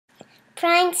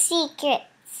Prime Secrets.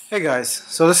 Hey guys,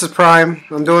 so this is Prime.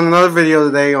 I'm doing another video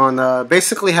today on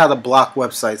basically how to block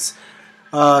websites.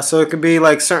 So it could be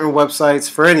like certain websites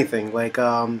for anything, like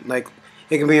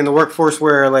it can be in the workforce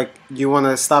where like you want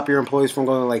to stop your employees from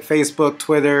going to like Facebook,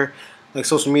 Twitter, like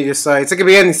social media sites. It could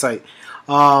be any site.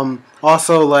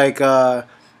 Also it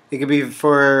could be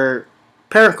for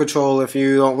parent control if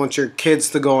you don't want your kids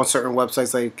to go on certain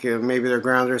websites, like maybe they're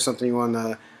grounded or something. You want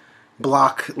to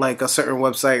block like a certain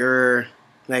website or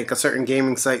like a certain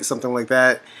gaming site, something like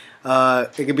that.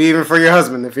 It could be even for your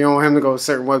husband if you don't want him to go to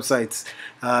certain websites.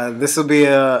 This will be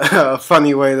a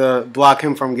funny way to block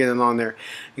him from getting on there.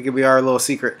 It could be our little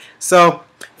secret. So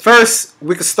first,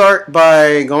 we could start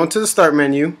by going to the Start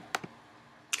menu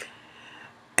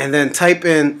and then type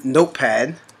in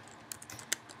Notepad.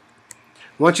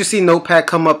 Once you see Notepad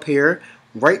come up here,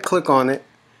 right-click on it,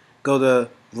 go to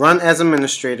Run as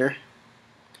Administrator,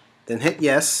 then hit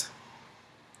Yes,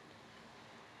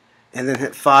 and then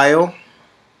hit File,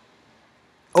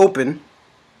 Open.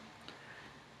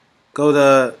 Go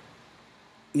to,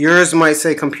 yours might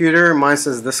say Computer, mine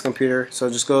says This Computer, so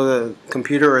just go to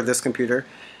Computer or This Computer.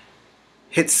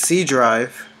 Hit C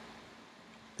Drive,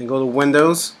 then go to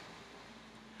Windows,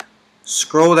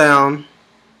 scroll down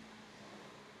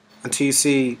until you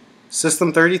see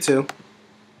System 32,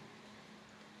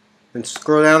 then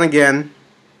scroll down again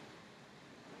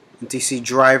until you see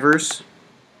Drivers.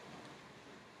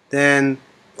 Then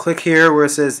click here where it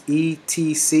says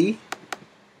ETC.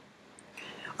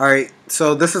 Alright,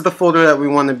 so this is the folder that we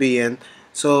want to be in.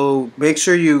 So make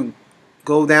sure you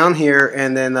go down here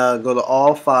and then go to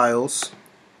All Files.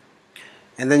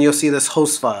 And then you'll see this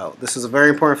host file. This is a very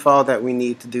important file that we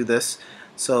need to do this.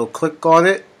 So click on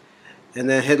it and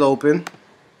then hit Open.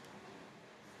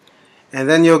 And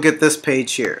then you'll get this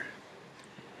page here.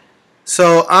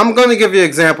 So I'm going to give you an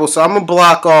example. So I'm going to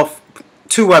block off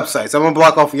two websites. I'm going to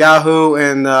block off Yahoo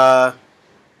and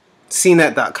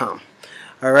cnet.com.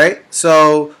 Alright,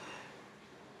 so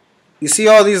you see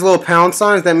all these little pound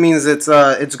signs? That means it's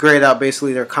grayed out,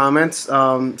 basically their comments.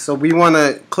 So we want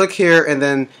to click here and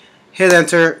then hit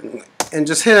enter, and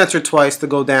just hit enter twice to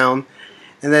go down.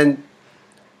 And then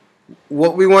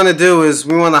what we want to do is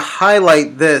we want to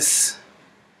highlight this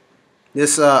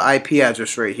IP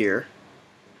address right here.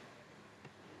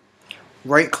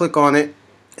 Right click on it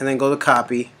and then go to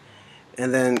copy,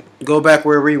 and then go back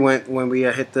where we went when we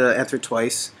hit the enter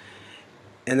twice,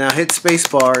 and now hit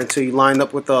spacebar until you line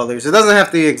up with the others. It doesn't have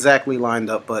to be exactly lined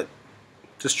up, but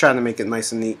just trying to make it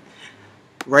nice and neat.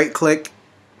 Right click,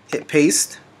 hit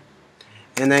paste,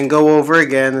 and then go over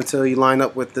again until you line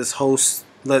up with this host,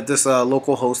 this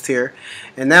local host here.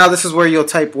 And now this is where you'll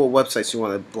type what websites you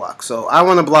want to block. So I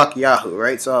want to block Yahoo,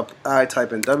 right? So I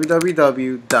type in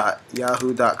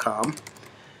www.yahoo.com.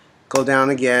 Go down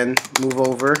again, move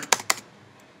over,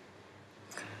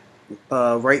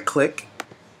 right click,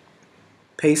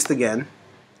 paste again,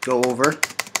 go over,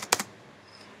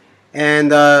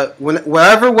 and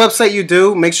whatever website you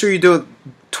do, make sure you do it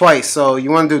twice. So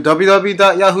you want to do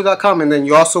www.yahoo.com, and then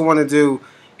you also want to do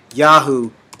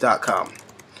yahoo.com.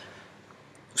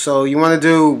 So you want to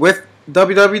do with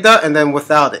www and then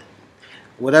without it,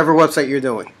 whatever website you're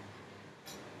doing.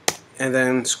 And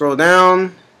then scroll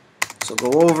down. So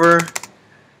go over.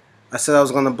 I said I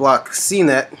was going to block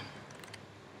CNET.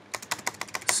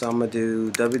 So I'm going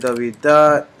to do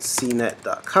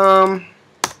www.cnet.com.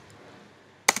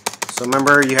 So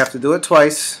remember, you have to do it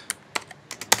twice.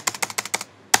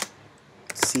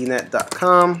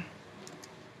 cnet.com.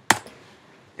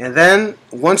 And then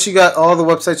once you got all the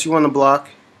websites you want to block,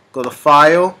 go to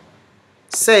File,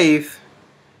 Save,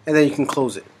 and then you can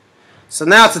close it. So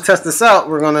now to test this out,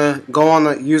 we're going to go on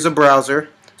the user browser.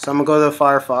 So I'm going to go to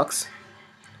Firefox.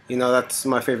 You know, that's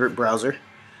my favorite browser.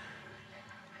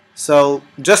 So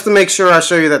just to make sure I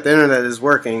show you that the internet is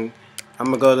working,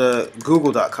 I'm going to go to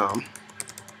google.com.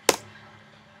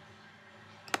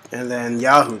 And then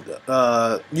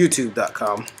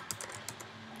youtube.com.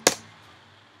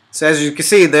 So as you can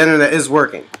see, the internet is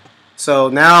working. So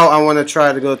now I want to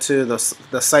try to go to the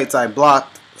sites I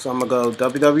blocked. So I'm going to go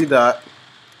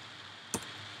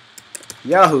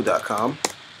www.yahoo.com.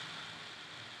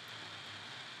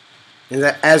 And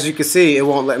that, as you can see, it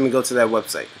won't let me go to that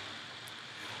website.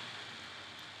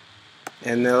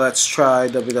 And now let's try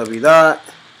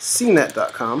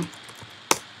www.cnet.com.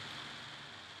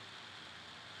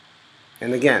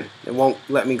 And again, it won't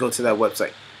let me go to that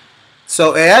website.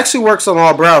 So it actually works on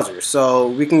all browsers. So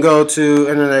we can go to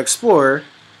Internet Explorer,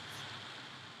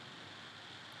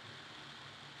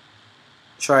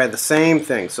 try the same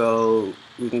thing. So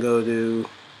we can go to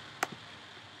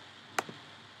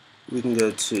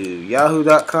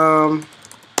yahoo.com,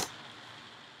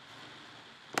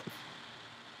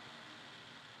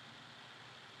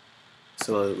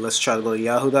 So let's try to go to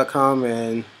yahoo.com,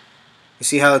 and you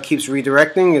see how it keeps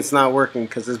redirecting? It's not working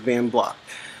because it's being blocked.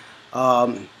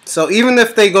 So even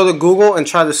if they go to Google and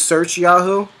try to search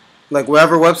Yahoo, like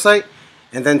whatever website,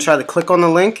 and then try to click on the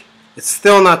link, it's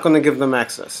still not going to give them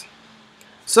access.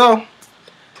 So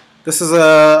this is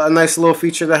a nice little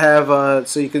feature to have,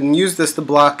 so you can use this to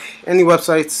block any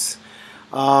websites.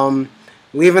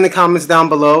 Leave in the comments down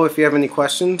below if you have any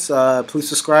questions. Please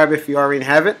subscribe if you already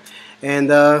have it,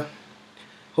 and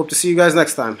hope to see you guys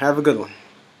next time. Have a good one.